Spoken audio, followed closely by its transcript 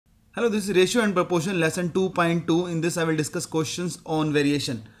Hello, this is Ratio and Proportion lesson 2.2. In this I will discuss questions on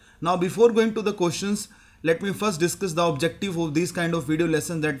variation. Now before going to the questions, let me first discuss the objective of these kind of video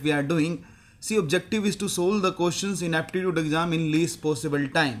lessons that we are doing. See, objective is to solve the questions in aptitude exam in least possible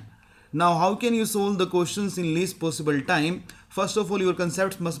time. Now how can you solve the questions in least possible time? First of all, your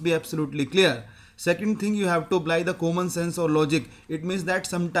concepts must be absolutely clear. Second thing, you have to apply the common sense or logic. It means that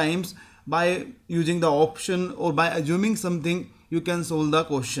sometimes by using the option or by assuming something, you can solve the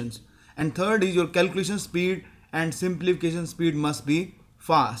questions. And third is your calculation speed and simplification speed must be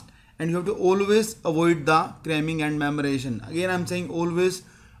fast. And you have to always avoid the cramming and memorization. Again, I am saying always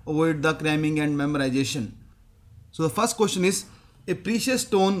avoid the cramming and memorization. So the first question is, a precious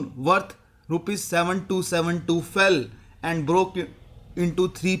stone worth rupees 7272 fell and broke into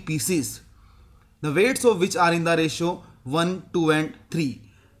 3 pieces, the weights of which are in the ratio 1, 2 and 3.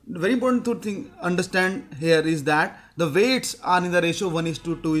 The very important to understand here is that the weights are in the ratio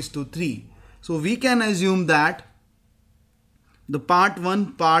 1:2:3. So we can assume that the part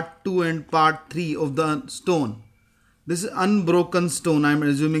 1, part 2 and part 3 of the stone, this is unbroken stone. I am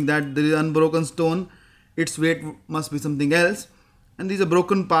assuming that there is unbroken stone, its weight must be something else, and these are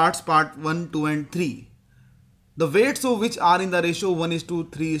broken parts, part 1, 2 and 3. The weights of which are in the ratio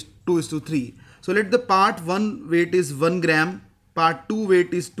 1:2:3. So let the part 1 weight is 1 gram, part 2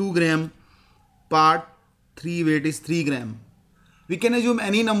 weight is 2 gram, part 3 weight is 3 gram. We can assume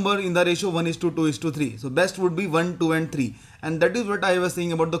any number in the ratio 1:2:3. So best would be 1, 2 and 3. And that is what I was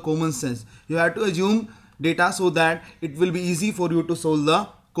saying about the common sense. You have to assume data so that it will be easy for you to solve the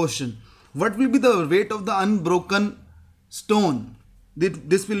question. What will be the weight of the unbroken stone?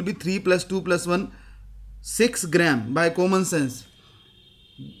 This will be 3 plus 2 plus 1, 6 gram by common sense.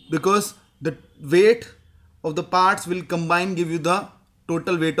 Because the weight of the parts will combine give you the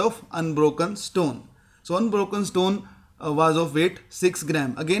total weight of unbroken stone. So unbroken stone was of weight 6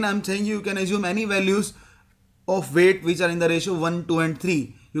 gram. Again, I am saying you can assume any values of weight which are in the ratio 1, 2 and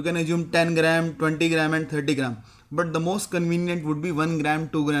 3. You can assume 10 gram, 20 gram and 30 gram. But the most convenient would be 1 gram,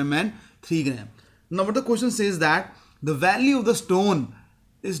 2 gram and 3 gram. Now what the question says that the value of the stone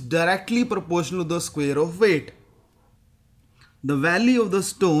is directly proportional to the square of weight. The value of the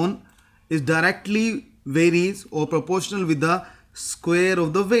stone is directly varies or proportional with the square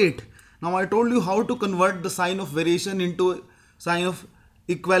of the weight. Now I told you how to convert the sign of variation into sign of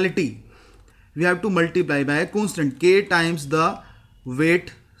equality. We have to multiply by a constant k times the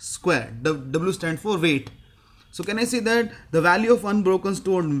weight square. The W stands for weight. So can I say that the value of unbroken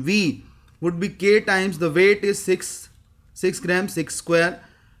stone V would be k times the weight is 6 gram, 6 square.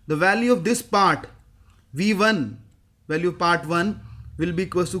 The value of this part V1, value of part 1 will be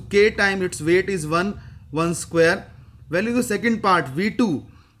equals to k times its weight is 1 square. Value of the second part V2,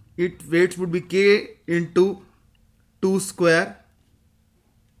 its weights would be k into 2 square.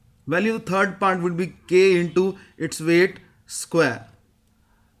 Value of the third part would be k into its weight square.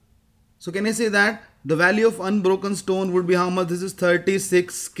 So can I say that the value of unbroken stone would be how much? This is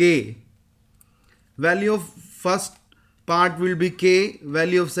 36k. Value of first part will be k,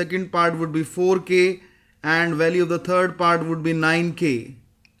 value of second part would be 4k, and value of the third part would be 9k.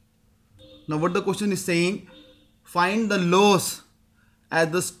 Now what the question is saying, find the loss as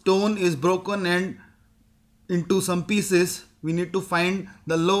the stone is broken and into some pieces. We need to find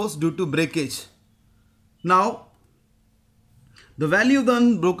the loss due to breakage. Now the value of the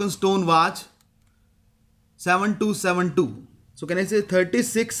unbroken stone was 7272. So can I say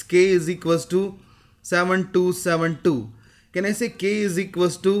 36k is equals to 7272. Can I say k is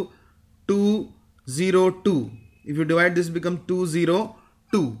equals to 202. If you divide this become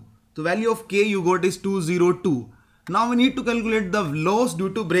 202. The value of k you got is 202. Now we need to calculate the loss due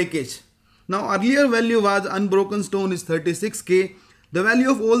to breakage. Now earlier value was unbroken stone is 36k. The value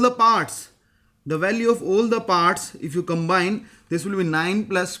of all the parts. The value of all the parts, if you combine, this will be 9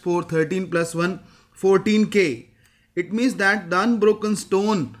 plus 4, 13 plus 1, 14k. It means that the unbroken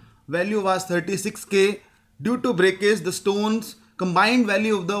stone value was 36k. Due to breakage, the stone's combined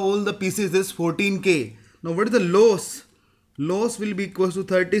value of all the pieces is 14k. Now what is the loss? Loss will be equals to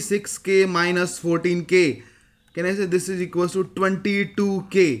 36k minus 14k. Can I say this is equals to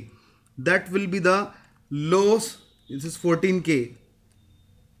 22k? That will be the loss. This is 14k.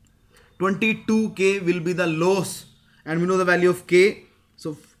 22k will be the loss, and we know the value of k.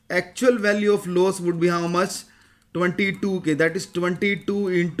 So actual value of loss would be how much? 22k. That is 22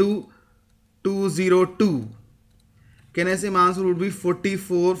 into 202. Can I say my answer would be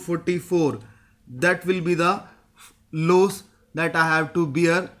 44. That will be the loss that I have to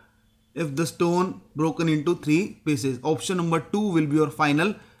bear if the stone broken into 3 pieces. Option number 2 will be your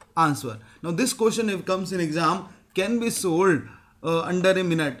final answer. Now this question, if comes in exam, can be solved under a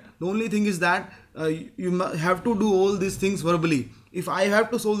minute. The only thing is that you have to do all these things verbally. If I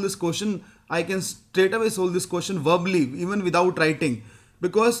have to solve this question, I can straight away solve this question verbally, even without writing,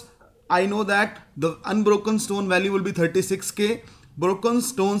 because I know that the unbroken stone value will be 36k, broken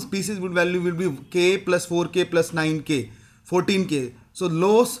stones pieces value will be k plus 4k plus 9k, 14k. So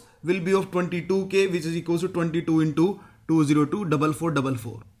loss will be of 22k, which is equals to 22 into 202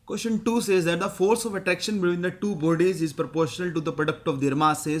 4444. Question 2 says that the force of attraction between the two bodies is proportional to the product of their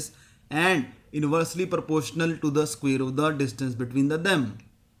masses and inversely proportional to the square of the distance between them.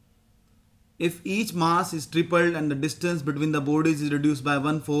 If each mass is tripled and the distance between the bodies is reduced by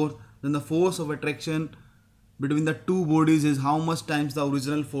 1/4, then the force of attraction between the two bodies is how much times the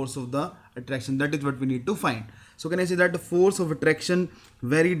original force of the attraction. That is what we need to find. So can I say that the force of attraction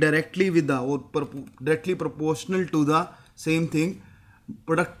vary directly with the or directly proportional to the same thing,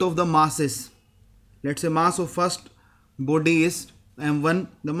 product of the masses. Let's say mass of first body is m1,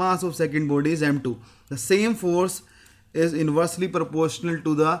 the mass of second body is m2. The same force is inversely proportional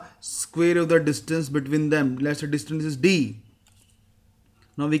to the square of the distance between them. Let's say distance is d.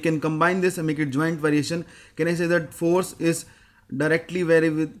 Now we can combine this and make it joint variation. Can I say that force is directly vary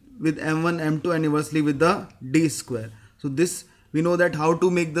with m1, m2 and inversely with the d square. So this we know that how to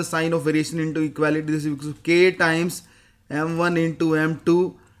make the sign of variation into equality. This is equal to k times m1 into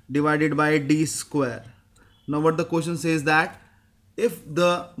m2 divided by d square. Now what the question says that if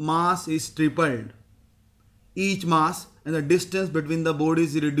the mass is tripled, each mass, and the distance between the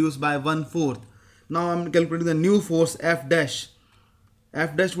bodies is reduced by 1/4. Now I am calculating the new force F dash.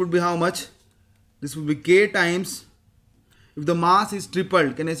 F dash would be how much? This would be k times, if the mass is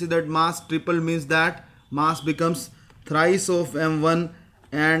tripled, can I say that mass triple means that mass becomes thrice of m1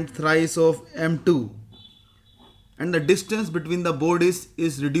 and thrice of m2, and the distance between the bodies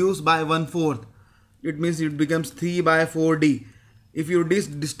is reduced by 1/4. It means it becomes 3 by 4d. If you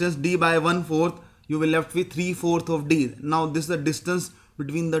distance d by 1/4, you will left with 3/4 of d. Now this is the distance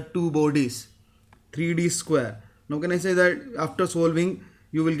between the two bodies, 3d square. Now can I say that after solving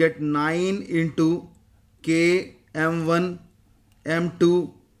you will get 9 into k m1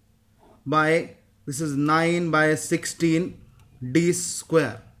 m2 by, this is 9 by 16 d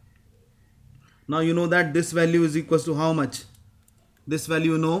square. Now you know that this value is equals to how much? This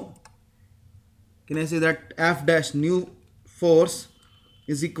value you know. Can I say that F dash new force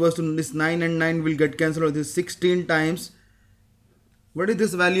is equals to this 9 and 9 will get cancelled. This 16 times, what is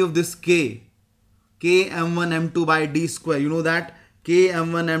this value of this k? K m1 m2 by d square. You know that k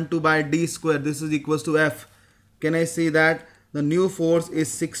m1 m2 by d square, this is equals to F. Can I say that the new force is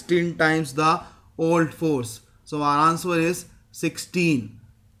 16 times the old force? So our answer is 16,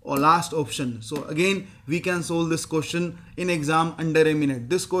 or last option. So again we can solve this question in exam under a minute.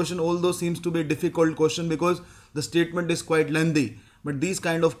 This question although seems to be a difficult question because the statement is quite lengthy, but these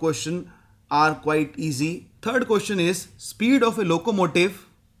kind of questions are quite easy. Third question is speed of a locomotive,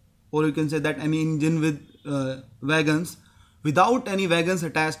 or you can say that any engine with wagons without any wagons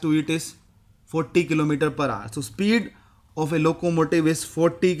attached to it is 40 km per hour. So speed of a locomotive is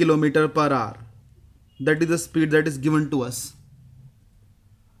 40 km per hour. That is the speed that is given to us.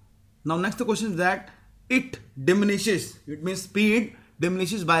 Now next the question is that it diminishes. It means speed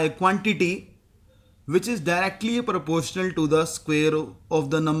diminishes by a quantity which is directly proportional to the square of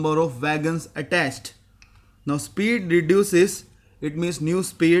the number of wagons attached. Now speed reduces, it means new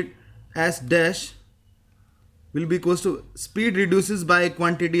speed s dash will be equals to, speed reduces by a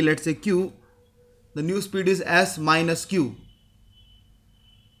quantity, let's say q. The new speed is s minus q.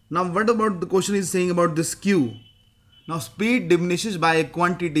 Now what about the question is saying about this q? Now speed diminishes by a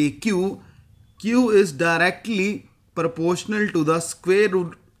quantity q. Q is directly proportional to the square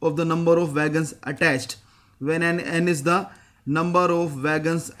root of the number of wagons attached, when n is the number of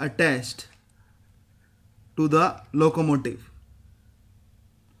wagons attached to the locomotive.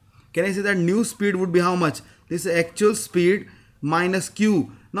 Can I say that new speed would be how much? This is actual speed minus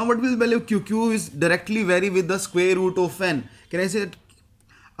q. Now what will the value of q? Q is directly vary with the square root of n. Can I say that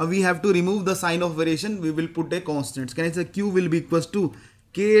we have to remove the sign of variation? We will put a constant. Can I say q will be equals to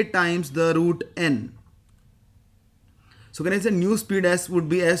k times the root n. So can I say new speed s would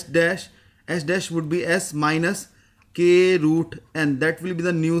be s dash would be s minus k root n. That will be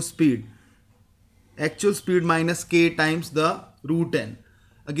the new speed. Actual speed minus k times the root n.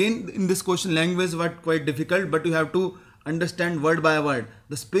 Again in this question language was quite difficult, but you have to understand word by word.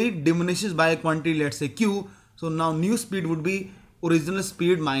 The speed diminishes by a quantity, let's say q. So now new speed would be original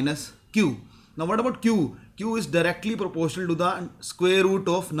speed minus q. Now what about q? Q is directly proportional to the square root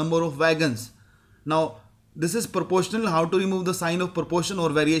of number of wagons. Now this is proportional. How to remove the sign of proportion or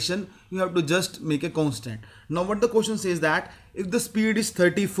variation? You have to just make a constant. Now what the question says that if the speed is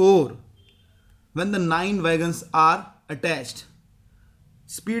 34 when the 9 wagons are attached,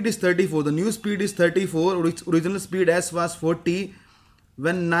 speed is 34, the new speed is 34, original speed S was 40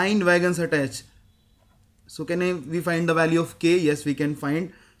 when 9 wagons attached. So can we find the value of k? Yes, we can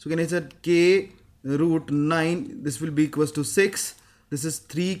find. So can I say k root 9, this will be equals to 6. This is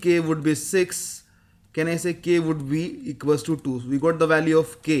 3k would be 6. Can I say k would be equals to 2? We got the value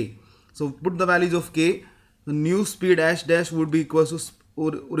of k. So put the values of k. The new speed S dash would be equals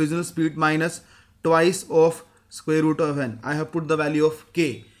to original speed minus twice of square root of n. I have put the value of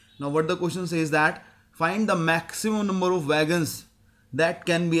k. Now what the question says that find the maximum number of wagons that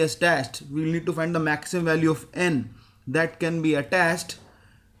can be attached. We will need to find the maximum value of n that can be attached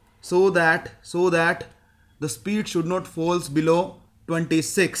so that the speed should not falls below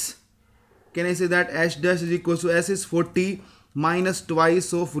 26. Can I say that S dash is equals to S is 40 minus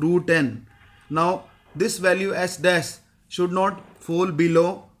twice of root n. Now this value S dash should not fall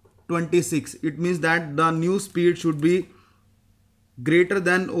below 26. It means that the new speed should be greater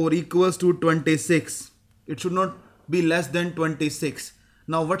than or equals to 26. It should not be less than 26.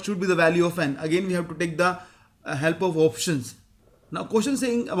 Now what should be the value of n? Again we have to take the help of options. Now question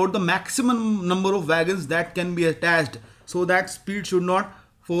saying about the maximum number of wagons that can be attached so that speed should not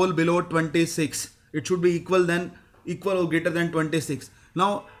fall below 26. It should be equal or greater than 26.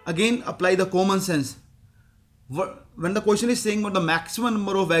 Now again apply the common sense. When the question is saying about the maximum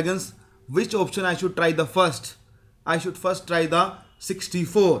number of wagons, which option I should try the first? I should first try the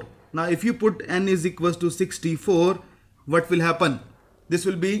 64. Now if you put n is equals to 64, what will happen? This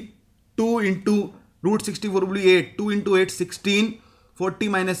will be 2 into root 64 will be 8. 2 into 8 16. 40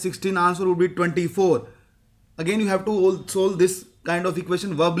 minus 16 answer would be 24. Again you have to solve this kind of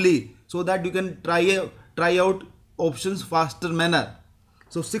equation verbally so that you can try out options faster manner.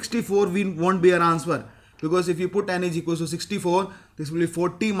 So 64 won't be our answer, because if you put n is equals to 64, this will be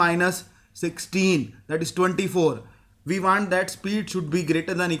 40 minus 16, that is 24. We want that speed should be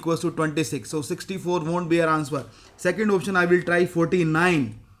greater than equals to 26. So 64 won't be our answer. Second option I will try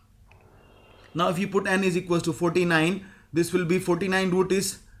 49. Now if you put n is equals to 49, this will be 49 root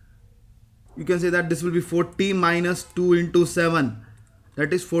is, you can say that this will be 40 minus 2 into 7.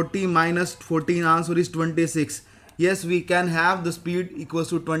 That is 40 minus 14, answer is 26. Yes, we can have the speed equals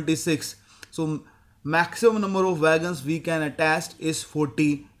to 26. So maximum number of wagons we can attach is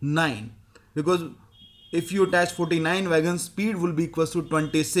 49. Because if you attach 49 wagons, speed will be equals to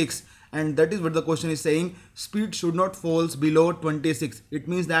 26. And that is what the question is saying. Speed should not falls below 26. It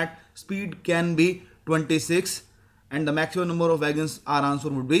means that speed can be 26. And the maximum number of wagons, our answer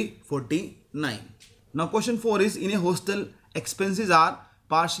would be 49. Now question 4 is, in a hostel expenses are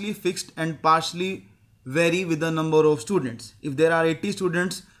partially fixed and partially vary with the number of students. If there are 80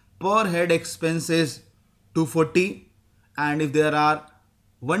 students, per head expenses 240, and if there are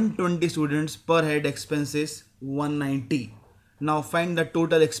 120 students, per head expenses 190. Now find the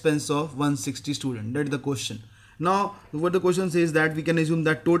total expense of 160 students. That is the question. Now what the question says that we can assume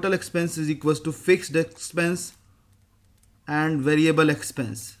that total expense is equals to fixed expense and variable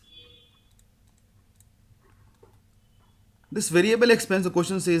expense. This variable expense, the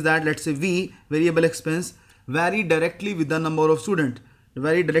question says that, let's say V, variable expense, vary directly with the number of students.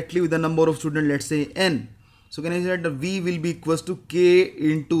 Vary directly with the number of students, let's say n. So can I say that the V will be equals to k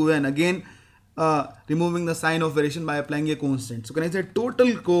into n. Again removing the sign of variation by applying a constant. So can I say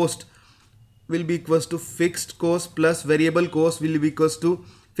total cost will be equals to fixed cost plus variable cost will be equals to,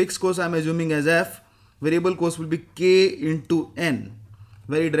 fixed cost I am assuming as f, variable cost will be k into n,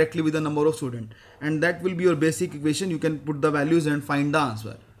 very directly with the number of students, and that will be your basic equation. You can put the values and find the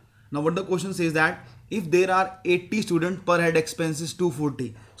answer. Now what the question says that if there are 80 students, per head expense is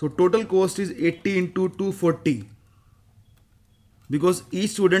 240. So total cost is 80 into 240, because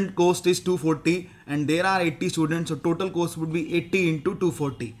each student cost is 240 and there are 80 students, so total cost would be 80 into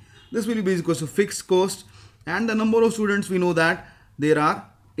 240. This will be equal to fixed cost, and the number of students we know that there are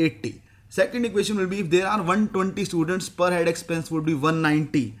 80. Second equation will be, if there are 120 students, per head expense would be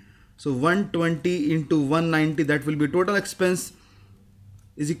 190. So 120 into 190, that will be total expense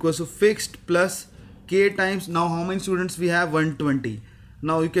is equal to fixed plus k times, now how many students we have? 120.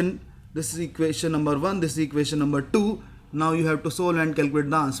 Now you can, this is equation number 1, this is equation number 2. Now you have to solve and calculate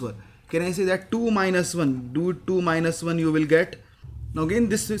the answer. Can I say that 2 minus 1, do 2 minus 1 you will get. Now again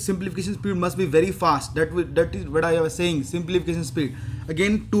this simplification speed must be very fast. That is what I was saying, simplification speed.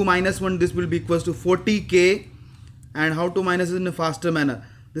 Again 2 minus 1, this will be equals to 40k, and how to minus it in a faster manner.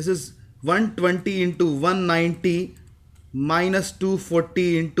 This is 120 into 190 minus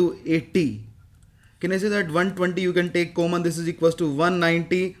 240 into 80. Can I say that 120 you can take common, this is equals to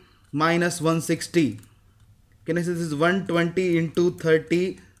 190 minus 160. Can I say this is 120 into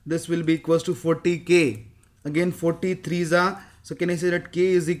 30, this will be equals to 40k. Again 43s are, so can I say that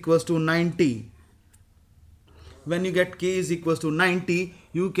k is equals to 90. When you get k is equals to 90,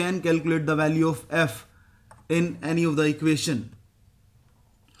 you can calculate the value of f in any of the equation.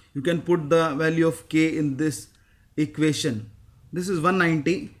 You can put the value of k in this equation. This is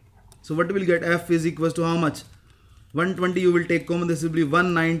 190. So what will get, f is equals to how much? 120 you will take common, this will be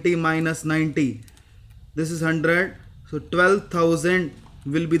 190 minus 90. This is 100. So 12,000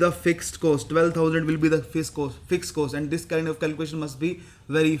 will be the fixed cost. 12,000 will be the fixed cost, and this kind of calculation must be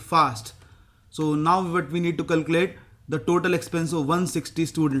very fast. So now what we need to calculate, the total expense of 160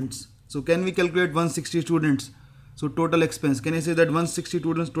 students. So can we calculate 160 students? So total expense, can I say that 160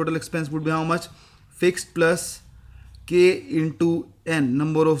 students total expense would be how much? Fixed plus k into n,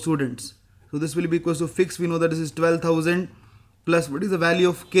 number of students. So this will be equal to fixed, we know that this is 12,000 plus what is the value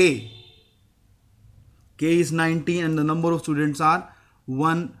of k? K is 90 and the number of students are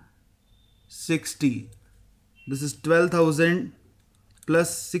 160. This is 12,000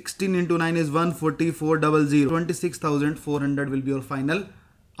 plus 16 into 9 is 144,000. 26,400 will be your final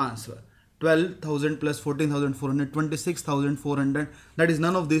answer. 12,000 plus 14,400, 26,400. That is,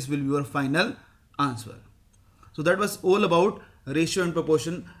 none of this will be your final answer. So that was all about ratio and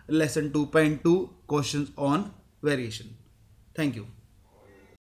proportion lesson 2.2 questions on variation. Thank you.